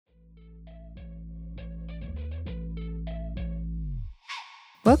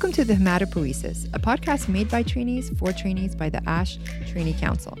Welcome to the Hematopoiesis, a podcast made by trainees for trainees by the ASH Trainee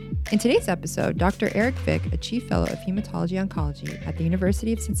Council. In today's episode, Dr. Eric Fick, a Chief Fellow of Hematology Oncology at the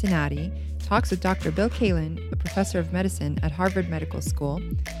University of Cincinnati, talks with Dr. Bill Kaelin, a Professor of Medicine at Harvard Medical School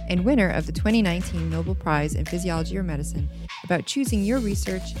and winner of the 2019 Nobel Prize in Physiology or Medicine, about choosing your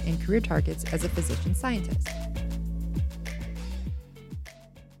research and career targets as a physician scientist.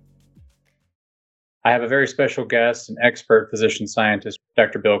 I have a very special guest, an expert physician scientist,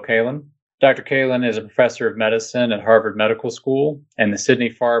 Dr. Bill Kaelin. Dr. Kaelin is a professor of medicine at Harvard Medical School and the Sidney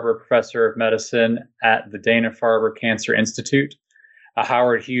Farber Professor of Medicine at the Dana-Farber Cancer Institute, a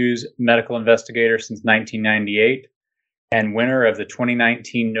Howard Hughes medical investigator since 1998, and winner of the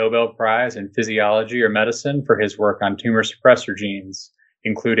 2019 Nobel Prize in Physiology or Medicine for his work on tumor suppressor genes,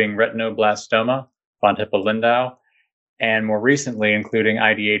 including retinoblastoma, von Hippel-Lindau, and more recently including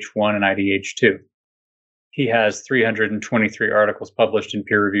IDH1 and IDH2. He has 323 articles published in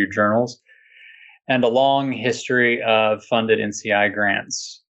peer-reviewed journals and a long history of funded NCI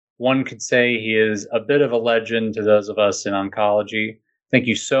grants. One could say he is a bit of a legend to those of us in oncology. Thank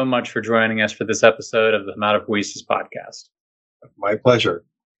you so much for joining us for this episode of the Hematopoiesis podcast. My pleasure.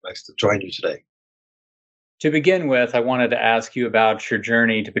 Nice to join you today. To begin with, I wanted to ask you about your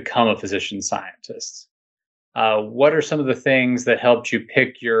journey to become a physician scientist. What are some of the things that helped you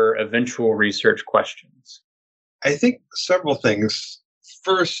pick your eventual research questions? I think several things.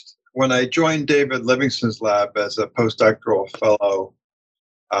 First, when I joined David Livingston's lab as a postdoctoral fellow,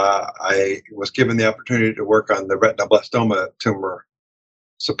 I was given the opportunity to work on the retinoblastoma tumor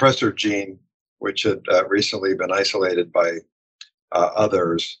suppressor gene, which had recently been isolated by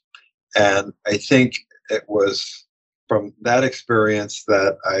others. And I think it was from that experience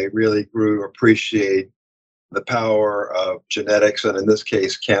that I really grew to appreciate the power of genetics, and in this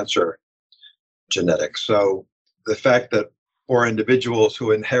case, cancer genetics. So the fact that for individuals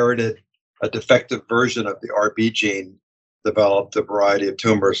who inherited a defective version of the RB gene developed a variety of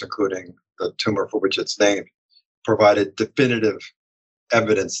tumors, including the tumor for which it's named, provided definitive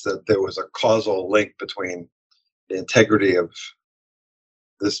evidence that there was a causal link between the integrity of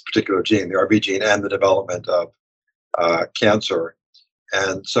this particular gene, the RB gene, and the development of cancer.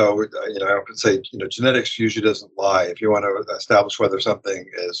 And so, I often say, genetics usually doesn't lie. If you want to establish whether something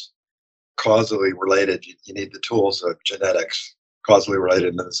is causally related, you need the tools of genetics, causally related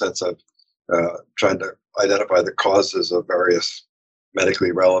in the sense of trying to identify the causes of various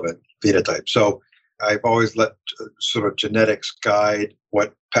medically relevant phenotypes. So I've always let sort of genetics guide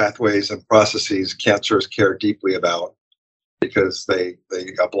what pathways and processes cancers care deeply about, because they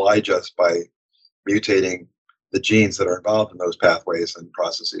oblige us by mutating the genes that are involved in those pathways and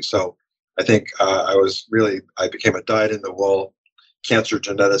processes. So I think I became a dyed-in-the-wool cancer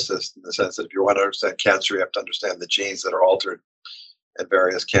geneticist in the sense that if you want to understand cancer, you have to understand the genes that are altered in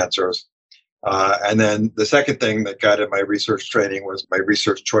various cancers. And then the second thing that guided my research training was my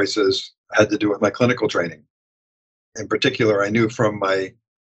research choices had to do with my clinical training. In particular, I knew from my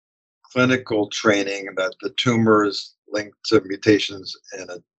clinical training that the tumors linked to mutations in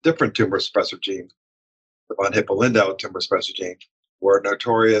a different tumor suppressor gene, the von Hippel-Lindau tumor suppressor gene, were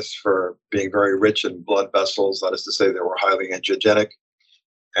notorious for being very rich in blood vessels. That is to say, they were highly angiogenic.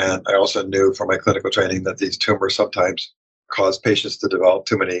 And I also knew from my clinical training that these tumors sometimes cause patients to develop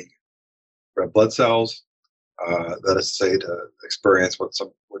too many red blood cells. That is to say, to experience what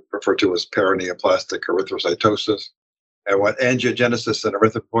some would refer to as paraneoplastic erythrocytosis. And what angiogenesis and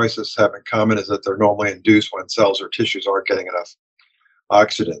erythropoiesis have in common is that they're normally induced when cells or tissues aren't getting enough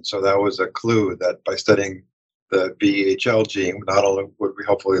oxygen. So that was a clue that by studying the VHL gene, not only would we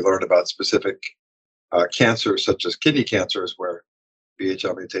hopefully learn about specific cancers such as kidney cancers where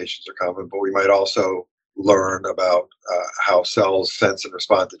VHL mutations are common, but we might also learn about how cells sense and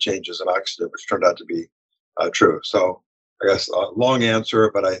respond to changes in oxygen, which turned out to be true. So I guess a long answer,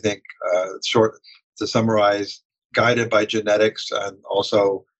 but I think short to summarize, guided by genetics, and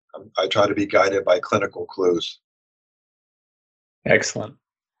also I try to be guided by clinical clues. Excellent.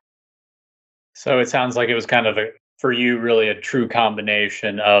 So it sounds like it was kind of for you, really a true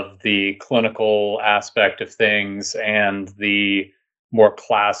combination of the clinical aspect of things and the more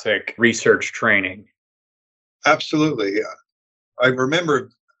classic research training. Absolutely. I remember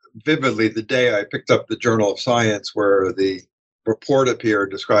vividly the day I picked up the Journal of Science where the report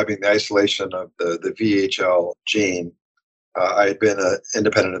appeared describing the isolation of the VHL gene. I had been an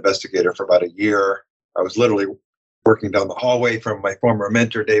independent investigator for about a year. I was literally working down the hallway from my former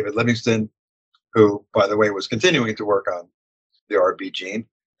mentor, David Livingston, who, by the way, was continuing to work on the RB gene.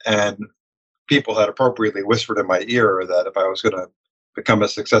 And people had appropriately whispered in my ear that if I was going to become a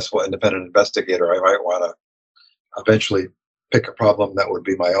successful independent investigator, I might want to eventually pick a problem that would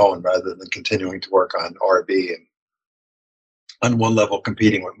be my own rather than continuing to work on RB and on one level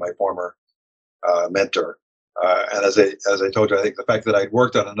competing with my former mentor. And as I told you, I think the fact that I'd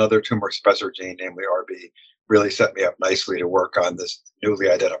worked on another tumor suppressor gene, namely RB, really set me up nicely to work on this newly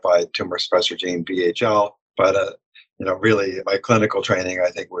identified tumor suppressor gene, VHL. But really, my clinical training, I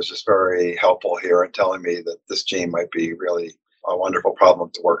think, was just very helpful here in telling me that this gene might be really a wonderful problem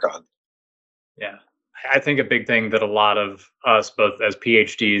to work on. Yeah. I think a big thing that a lot of us, both as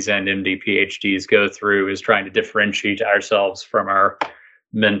PhDs and MD PhDs, go through is trying to differentiate ourselves from our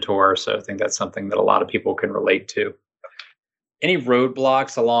mentor. So I think that's something that a lot of people can relate to. Any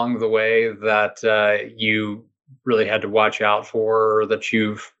roadblocks along the way that you really had to watch out for, or that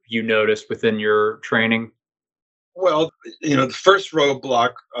you noticed within your training? Well, the first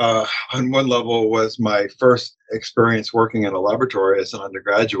roadblock on one level was my first experience working in a laboratory as an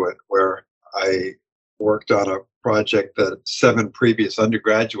undergraduate, where I worked on a project that 7 previous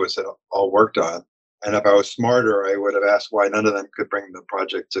undergraduates had all worked on. And if I was smarter, I would have asked why none of them could bring the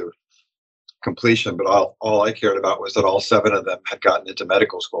project to completion. But all I cared about was that all 7 of them had gotten into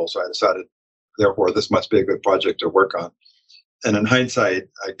medical school. So I decided, therefore, this must be a good project to work on. And in hindsight,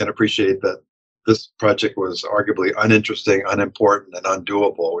 I can appreciate that this project was arguably uninteresting, unimportant, and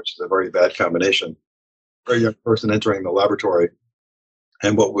undoable, which is a very bad combination for a young person entering the laboratory.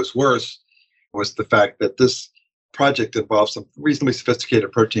 And what was worse was the fact that this project involved some reasonably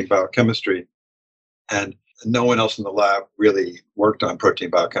sophisticated protein biochemistry, and no one else in the lab really worked on protein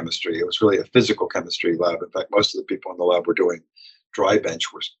biochemistry. It was really a physical chemistry lab. In fact, most of the people in the lab were doing dry bench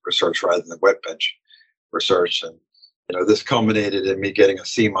research rather than wet bench research. And this culminated in me getting a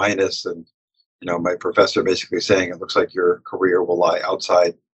C-, and my professor basically saying, it looks like your career will lie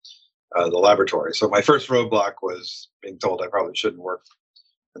outside the laboratory. So my first roadblock was being told I probably shouldn't work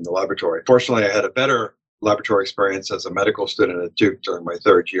in the laboratory. Fortunately, I had a better laboratory experience as a medical student at Duke during my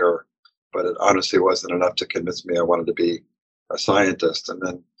 3rd year, but it honestly wasn't enough to convince me I wanted to be a scientist. And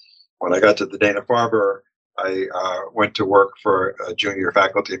then when I got to the Dana-Farber, I went to work for a junior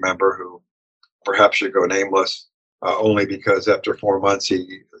faculty member who perhaps should go nameless, only because after 4 months,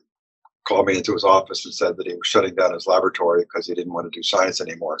 he called me into his office and said that he was shutting down his laboratory because he didn't want to do science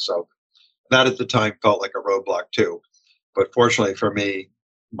anymore. So that at the time felt like a roadblock too. But fortunately for me,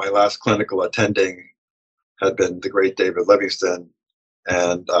 my last clinical attending had been the great David Livingstone,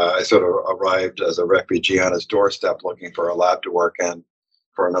 and I sort of arrived as a refugee on his doorstep looking for a lab to work in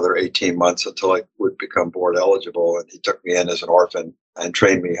for another 18 months until I would become board eligible. And he took me in as an orphan and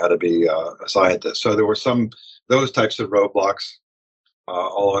trained me how to be a scientist. So there were those types of roadblocks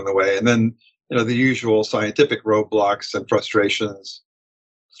along the way. And then, the usual scientific roadblocks and frustrations.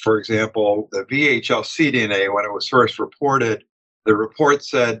 For example, the VHL cDNA, when it was first reported, the report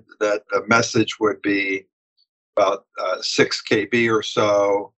said that the message would be about 6 kb or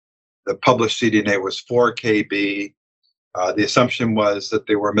so. The published cDNA was 4 kb. The assumption was that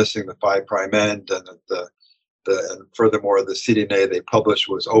they were missing the 5' end, and that and furthermore, the cDNA they published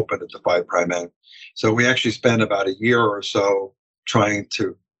was open at the 5' end. So we actually spent about a year or so trying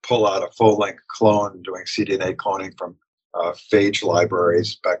to pull out a full-length clone, doing cDNA cloning from phage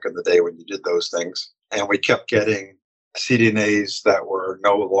libraries back in the day when you did those things. And we kept getting cDNAs that were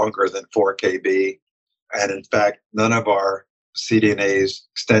no longer than 4 kb. And in fact, none of our cDNAs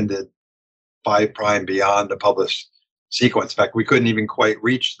extended 5' beyond the published sequence. In fact, we couldn't even quite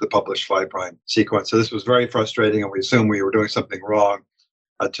reach the published 5' sequence. So this was very frustrating, and we assumed we were doing something wrong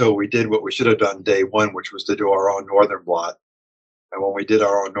until we did what we should have done day one, which was to do our own northern blot. And when we did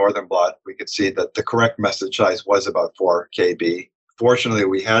our own northern blot, we could see that the correct message size was about 4 kb. Fortunately,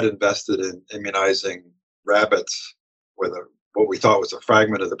 we had invested in immunizing rabbits with what we thought was a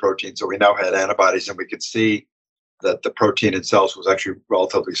fragment of the protein. So we now had antibodies, and we could see that the protein in cells was actually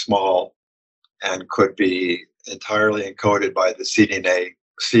relatively small and could be entirely encoded by the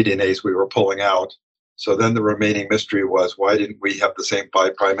cDNAs we were pulling out. So then the remaining mystery was, why didn't we have the same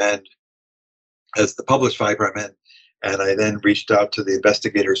 5' end as the published 5' end? And I then reached out to the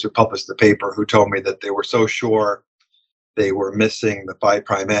investigators who published the paper, who told me that they were so sure they were missing the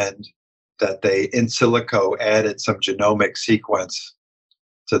 5' end that they in silico added some genomic sequence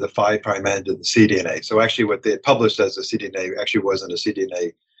to the 5' end of the cDNA. So actually what they had published as a cDNA actually wasn't a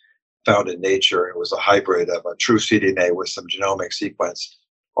cDNA found in nature. It was a hybrid of a true cDNA with some genomic sequence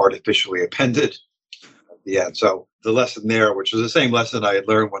artificially appended at the end. So the lesson there, which was the same lesson I had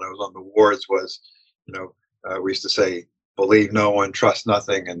learned when I was on the wards, was, we used to say, believe no one, trust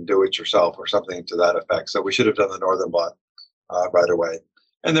nothing, and do it yourself, or something to that effect. So we should have done the northern blot right away.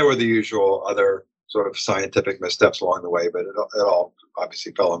 And there were the usual other sort of scientific missteps along the way, but it all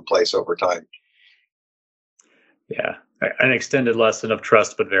obviously fell in place over time. Yeah. An extended lesson of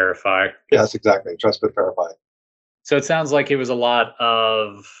trust but verify. Yes, exactly. Trust but verify. So it sounds like it was a lot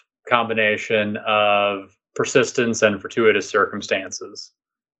of combination of persistence and fortuitous circumstances,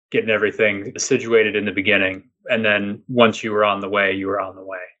 getting everything situated in the beginning. And then once you were on the way, you were on the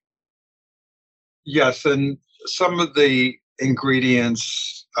way. Yes, and some of the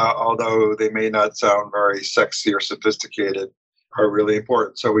ingredients, although they may not sound very sexy or sophisticated, are really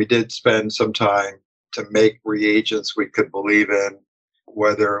important. So we did spend some time to make reagents we could believe in,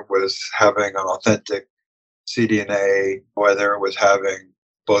 whether it was having an authentic cDNA, whether it was having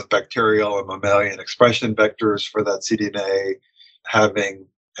both bacterial and mammalian expression vectors for that cDNA, having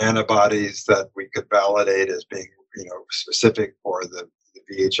antibodies that we could validate as being, specific for the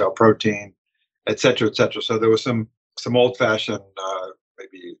VHL protein, et cetera, et cetera. So there was some old-fashioned,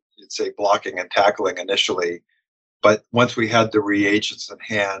 maybe you'd say blocking and tackling initially, but once we had the reagents in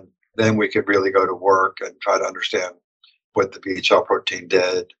hand, then we could really go to work and try to understand what the VHL protein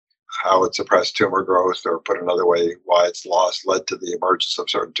did, how it suppressed tumor growth, or put another way, why its loss led to the emergence of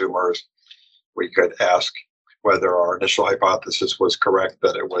certain tumors. We could ask whether our initial hypothesis was correct,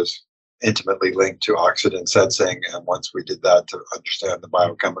 that it was intimately linked to oxidant sensing. And once we did that, to understand the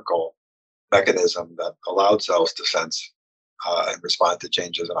biochemical mechanism that allowed cells to sense and respond to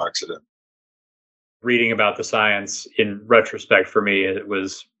changes in oxidant. Reading about the science in retrospect, for me, it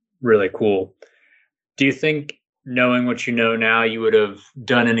was really cool. Do you think, knowing what you know now, you would have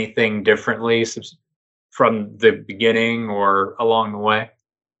done anything differently from the beginning or along the way?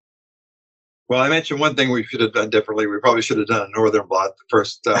 Well, I mentioned one thing we should have done differently. We probably should have done a northern blot the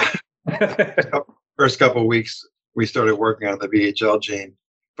first couple of weeks we started working on the VHL gene.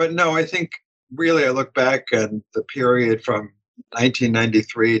 But no, I think really I look back, and the period from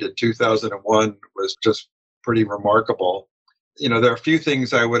 1993 to 2001 was just pretty remarkable. There are a few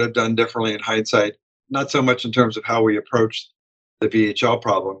things I would have done differently in hindsight, not so much in terms of how we approached the VHL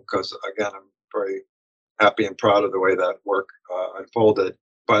problem, because again, I'm very happy and proud of the way that work unfolded.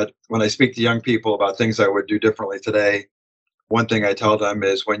 But when I speak to young people about things I would do differently today, one thing I tell them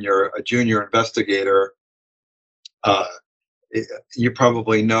is, when you're a junior investigator, you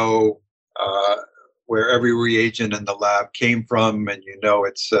probably know where every reagent in the lab came from, and you know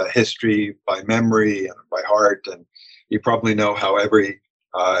its history by memory and by heart, and you probably know how every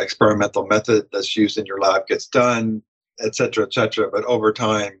experimental method that's used in your lab gets done, et cetera, et cetera. But over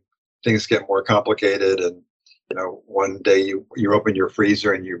time, things get more complicated, and one day you open your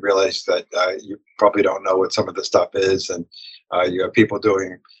freezer and you realize that you probably don't know what some of the stuff is, and you have people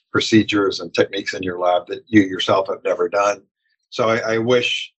doing procedures and techniques in your lab that you yourself have never done. So I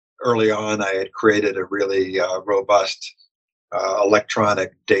wish early on I had created a really robust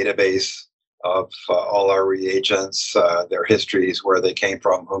electronic database of all our reagents, their histories, where they came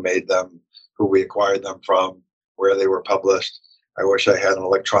from, who made them, who we acquired them from, where they were published. I wish I had an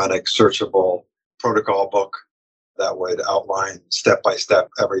electronic searchable protocol book that would outline step by step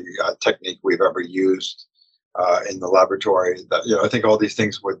every technique we've ever used in the laboratory. That I think all these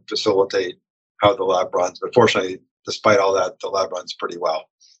things would facilitate how the lab runs. But fortunately, despite all that, the lab runs pretty well.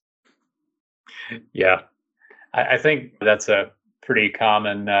 Yeah, I think that's a pretty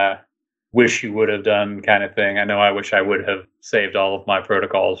common wish you would have done kind of thing. I know I wish I would have saved all of my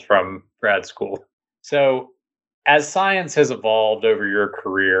protocols from grad school. So as science has evolved over your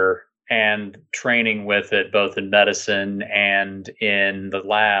career and training with it, both in medicine and in the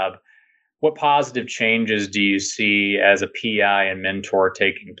lab, what positive changes do you see as a PI and mentor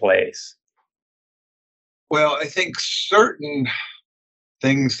taking place? Well, I think certain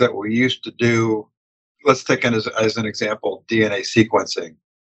things that we used to do, let's take as an example, DNA sequencing.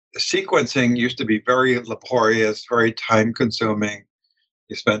 The sequencing used to be very laborious, very time consuming.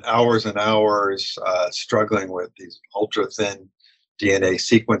 You spent hours and hours struggling with these ultra thin DNA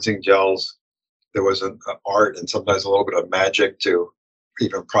sequencing gels. There was an art and sometimes a little bit of magic to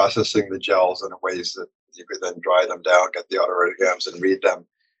even processing the gels in ways that you could then dry them down, get the autoradiograms, and read them.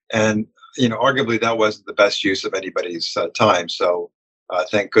 And arguably that wasn't the best use of anybody's time. So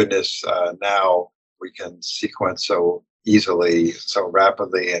thank goodness now we can sequence so easily, so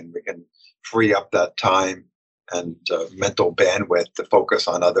rapidly, and we can free up that time and mental bandwidth to focus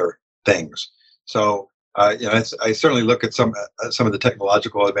on other things. So I certainly look at some of the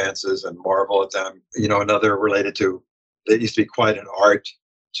technological advances and marvel at them. Another related to, there used to be quite an art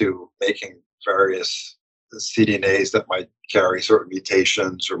to making various cDNAs that might carry certain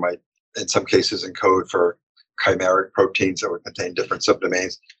mutations or might, in some cases, encode for chimeric proteins that would contain different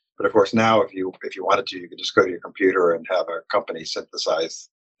subdomains. But of course, now if you wanted to, you could just go to your computer and have a company synthesize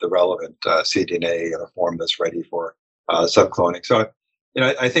the relevant cDNA in a form that's ready for subcloning. So,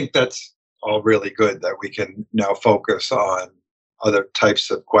 I think that's all really good that we can now focus on other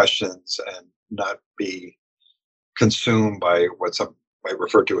types of questions and not be consumed by what some might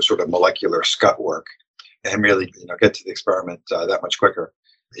refer to as sort of molecular scut work, and really get to the experiment that much quicker.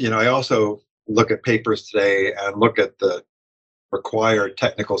 I also look at papers today and look at the required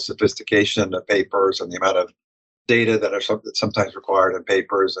technical sophistication of papers and the amount of data that's sometimes required in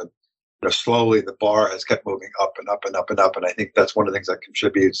papers. And slowly the bar has kept moving up and up and up and up. And I think that's one of the things that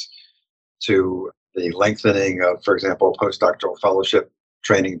contributes to the lengthening of, for example, postdoctoral fellowship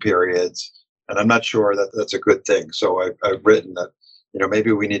training periods. And I'm not sure that that's a good thing. So I've written that,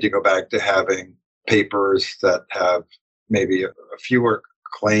 maybe we need to go back to having papers that have maybe a fewer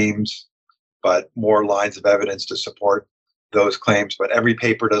claims, but more lines of evidence to support those claims. But every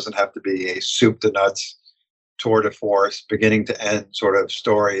paper doesn't have to be a soup to nuts, tour de force, beginning to end sort of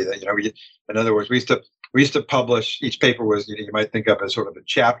story that, in other words, we used to publish, each paper was, you might think of as sort of a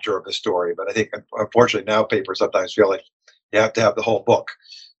chapter of a story. But I think, unfortunately, now papers sometimes feel like you have to have the whole book,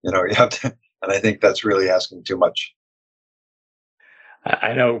 you have to, and I think that's really asking too much.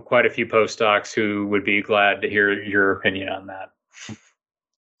 I know quite a few postdocs who would be glad to hear your opinion on that.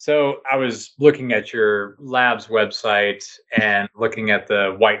 So I was looking at your lab's website and looking at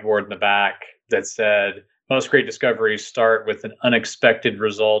the whiteboard in the back that said, most great discoveries start with an unexpected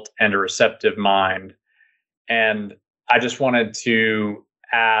result and a receptive mind. And I just wanted to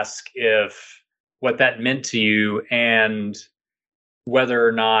ask if what that meant to you and whether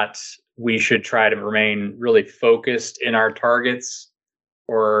or not we should try to remain really focused in our targets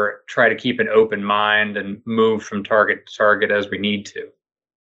or try to keep an open mind and move from target to target as we need to.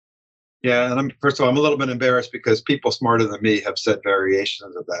 Yeah, and first of all, I'm a little bit embarrassed because people smarter than me have said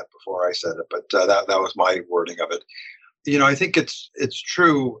variations of that before I said it, but that was my wording of it. I think it's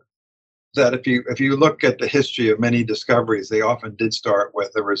true that if you look at the history of many discoveries, they often did start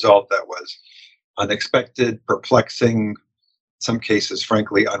with a result that was unexpected, perplexing, in some cases,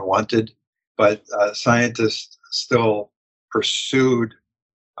 frankly, unwanted. But scientists still pursued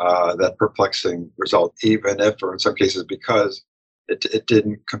that perplexing result, even if, or in some cases, because it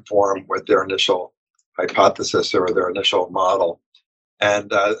didn't conform with their initial hypothesis or their initial model.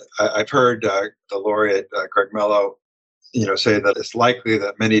 And I've heard the laureate, Greg Mello, say that it's likely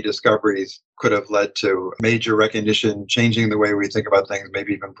that many discoveries could have led to major recognition, changing the way we think about things,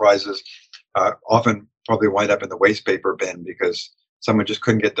 maybe even prizes, often probably wind up in the waste paper bin because someone just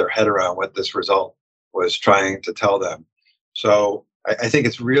couldn't get their head around what this result was trying to tell them. So I think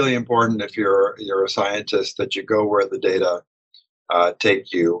it's really important if you're a scientist that you go where the data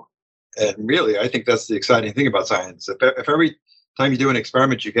take you. And really, I think that's the exciting thing about science. If every time you do an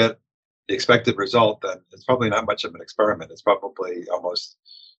experiment, you get the expected result, then it's probably not much of an experiment. It's probably almost,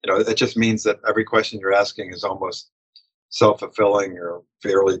 it just means that every question you're asking is almost self-fulfilling or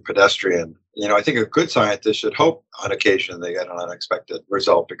fairly pedestrian. I think a good scientist should hope on occasion they get an unexpected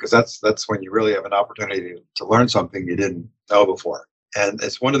result, because that's when you really have an opportunity to learn something you didn't know before. And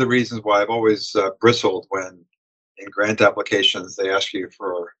it's one of the reasons why I've always bristled when in grant applications they ask you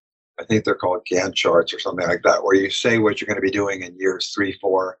for, I think they're called Gantt charts or something like that, where you say what you're going to be doing in years 3,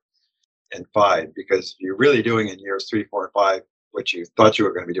 4, and 5. Because if you're really doing in years 3, 4, and 5 what you thought you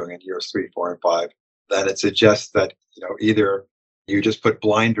were going to be doing in years 3, 4, and 5, then it suggests that either you just put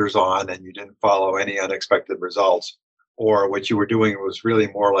blinders on and you didn't follow any unexpected results, or what you were doing was really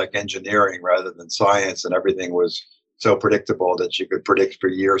more like engineering rather than science, and everything was so predictable that you could predict for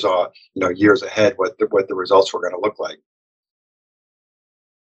years years ahead what the results were going to look like.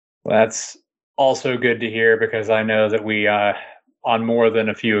 Well, that's also good to hear, because I know that we, on more than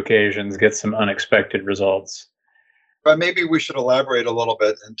a few occasions, get some unexpected results. But maybe we should elaborate a little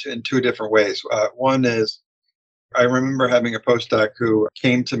bit in two different ways. One is, I remember having a postdoc who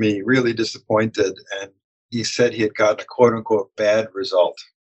came to me really disappointed, and he said he had gotten a quote unquote bad result.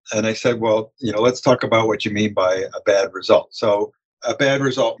 And I said, well, let's talk about what you mean by a bad result. So a bad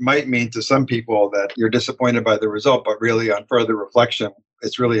result might mean to some people that you're disappointed by the result, but really on further reflection,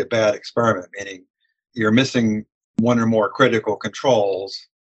 it's really a bad experiment, meaning you're missing one or more critical controls,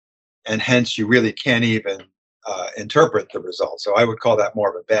 and hence you really can't even interpret the result. So I would call that more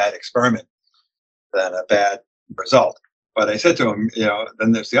of a bad experiment than a bad result. But I said to him,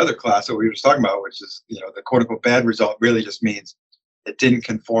 then there's the other class that we were just talking about, which is, the quote unquote bad result really just means it didn't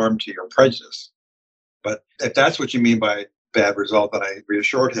conform to your prejudice. But if that's what you mean by bad result, then I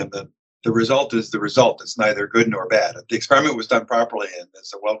reassured him that the result is the result. It's neither good nor bad. If the experiment was done properly and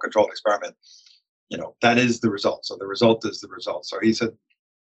it's a well-controlled experiment, that is the result. So the result is the result. So he said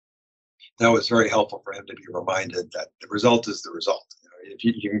that was very helpful for him to be reminded that the result is the result. If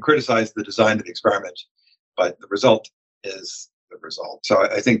you can criticize the design of the experiment, but the result is the result. So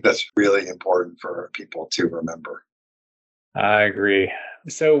I think that's really important for people to remember. I agree.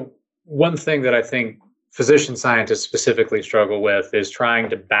 So one thing that I think physician scientists specifically struggle with is trying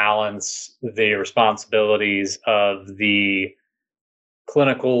to balance the responsibilities of the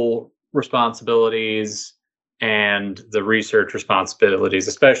clinical responsibilities and the research responsibilities,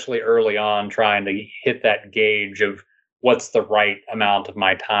 especially early on, trying to hit that gauge of what's the right amount of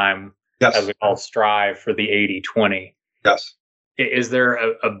my time, Yes. as we all strive for the 80-20. Yes. Is there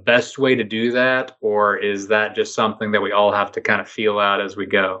a best way to do that, or is that just something that we all have to kind of feel out as we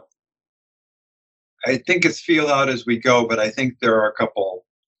go? I think it's feel out as we go, but I think there are a couple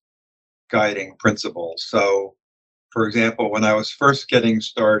guiding principles. So, for example, when I was first getting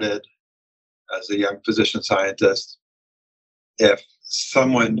started as a young physician scientist, if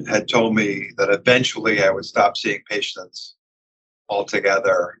someone had told me that eventually I would stop seeing patients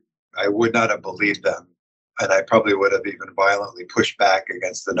altogether, I would not have believed them. And I probably would have even violently pushed back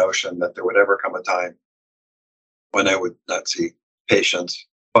against the notion that there would ever come a time when I would not see patients.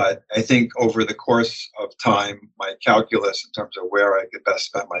 But I think over the course of time, my calculus in terms of where I could best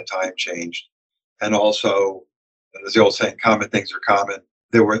spend my time changed. And also, as the old saying, common things are common.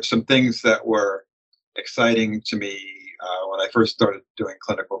 There were some things that were exciting to me when I first started doing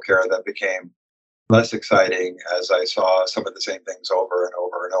clinical care that became less exciting as I saw some of the same things over and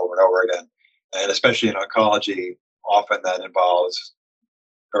over and over and over again. And especially in oncology, often that involves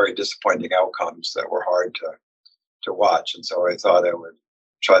very disappointing outcomes that were hard to watch. And so I thought I would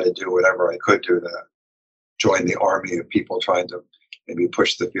try to do whatever I could do to join the army of people trying to maybe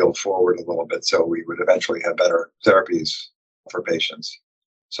push the field forward a little bit so we would eventually have better therapies for patients.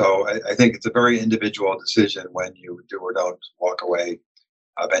 So I think it's a very individual decision when you do or don't walk away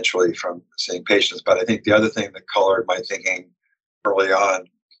eventually from seeing patients. But I think the other thing that colored my thinking early on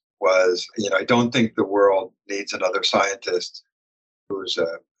was, I don't think the world needs another scientist who's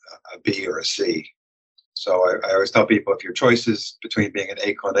a B or a C. So I always tell people, if your choice is between being an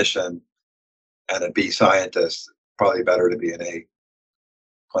A clinician and a B scientist, probably better to be an A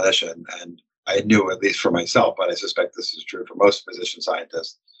clinician. And I knew, at least for myself, but I suspect this is true for most physician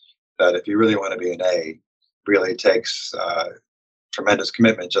scientists, that if you really want to be an A, really takes tremendous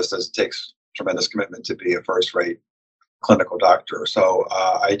commitment, just as it takes tremendous commitment to be a first-rate clinical doctor. So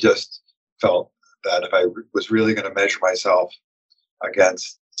I just felt that if I was really going to measure myself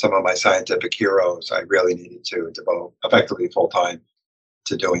against some of my scientific heroes, I really needed to devote effectively full-time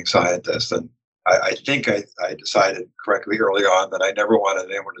to doing scientist. And I think I decided correctly early on that I never wanted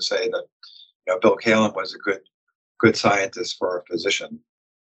anyone to say that Bill Kaelin was a good scientist for a physician.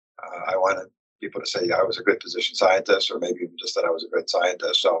 I wanted people to say, yeah, I was a good physician scientist, or maybe even just that I was a good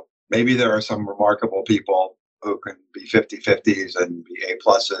scientist. So maybe there are some remarkable people who can be 50-50s and be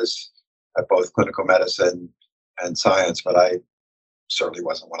A-pluses at both clinical medicine and science, but I certainly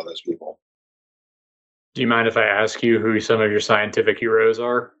wasn't one of those people. Do you mind if I ask you who some of your scientific heroes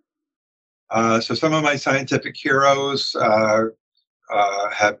are? So some of my scientific heroes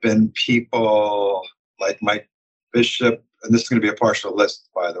have been people like Mike Bishop, and this is going to be a partial list,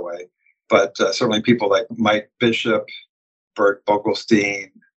 by the way, but certainly people like Mike Bishop, Bert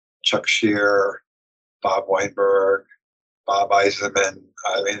Vogelstein, Chuck Shear, Bob Weinberg, Bob Eisenman.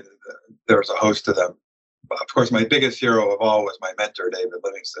 I mean, there's a host of them. But of course, my biggest hero of all was my mentor, David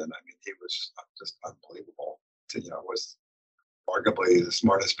Livingstone. I mean, he was just unbelievable. Was arguably the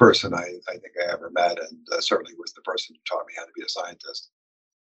smartest person I think I ever met, and certainly was the person who taught me how to be a scientist.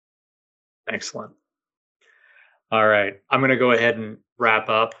 Excellent. All right. I'm going to go ahead and wrap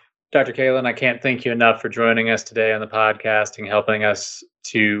up. Dr. Kaelin, I can't thank you enough for joining us today on the podcast and helping us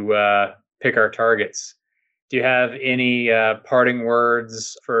to pick our targets. Do you have any parting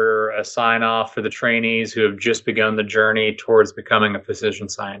words for a sign-off for the trainees who have just begun the journey towards becoming a physician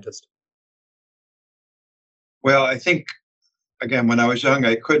scientist? Well, I think, again, when I was young,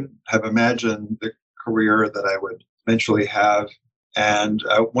 I couldn't have imagined the career that I would eventually have. And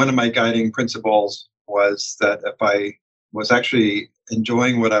one of my guiding principles was that if I was actually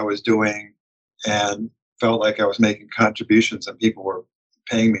enjoying what I was doing and felt like I was making contributions and people were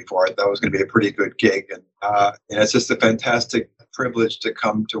paying me for it, that was going to be a pretty good gig. And it's just a fantastic privilege to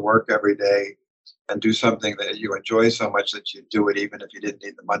come to work every day and do something that you enjoy so much that you do it even if you didn't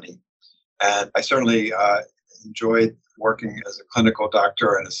need the money. And I certainly enjoyed working as a clinical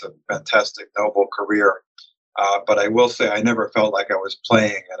doctor, and it's a fantastic, noble career. But I will say I never felt like I was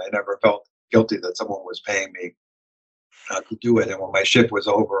playing, and I never felt guilty that someone was paying me to do it. And when my shift was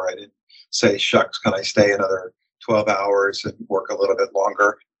over, I didn't say, shucks, can I stay another 12 hours and work a little bit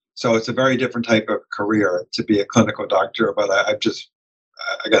longer? So it's a very different type of career to be a clinical doctor. But I've just,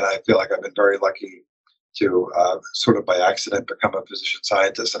 again, I feel like I've been very lucky to sort of by accident become a physician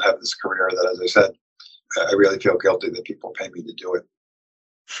scientist and have this career that, as I said, I really feel guilty that people pay me to do it.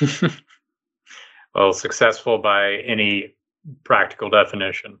 Well, successful by any practical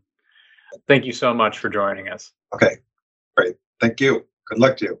definition. Thank you so much for joining us. Okay, great. Thank you. Good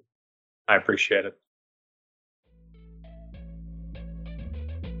luck to you. I appreciate it.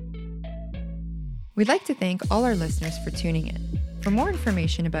 We'd like to thank all our listeners for tuning in. For more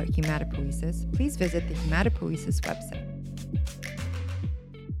information about hematopoiesis, please visit the Hematopoiesis website.